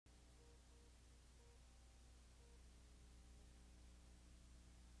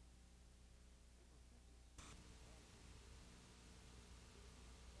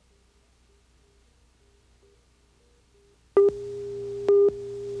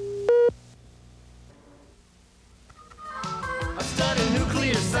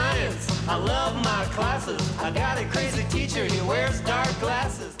I got a crazy teacher, he wears dark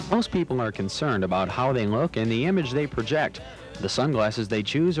glasses. Most people are concerned about how they look and the image they project. The sunglasses they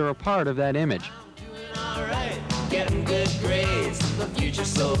choose are a part of that image. Doing all right, getting good grades, the future's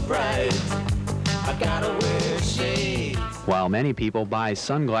so bright. I gotta wear shades. While many people buy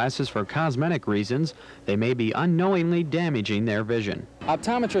sunglasses for cosmetic reasons, they may be unknowingly damaging their vision.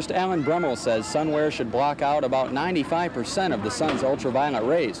 Optometrist Alan Brummel says sunwear should block out about 95% of the sun's ultraviolet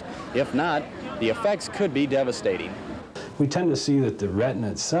rays. If not, the effects could be devastating. We tend to see that the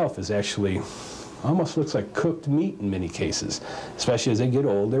retina itself is actually almost looks like cooked meat in many cases, especially as they get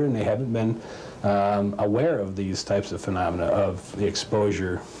older and they haven't been aware of these types of phenomena of the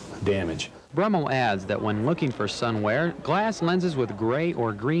exposure damage. Brummel adds that when looking for sunwear, glass lenses with gray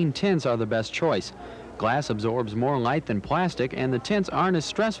or green tints are the best choice. Glass absorbs more light than plastic, and the tints aren't as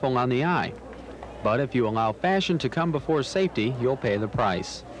stressful on the eye. But if you allow fashion to come before safety, you'll pay the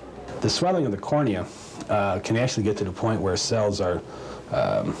price. The swelling of the cornea can actually get to the point where cells are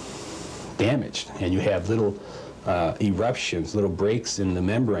damaged, and you have little eruptions, little breaks in the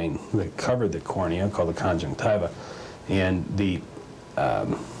membrane that cover the cornea, called the conjunctiva, and the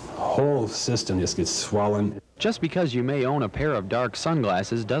whole system just gets swollen. Just because you may own a pair of dark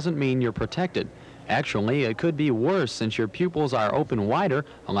sunglasses doesn't mean you're protected. Actually, it could be worse since your pupils are open wider,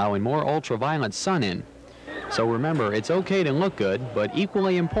 allowing more ultraviolet sun in. So remember, it's okay to look good, but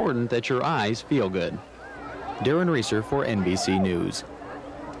equally important that your eyes feel good. Darin Reeser for NBC News.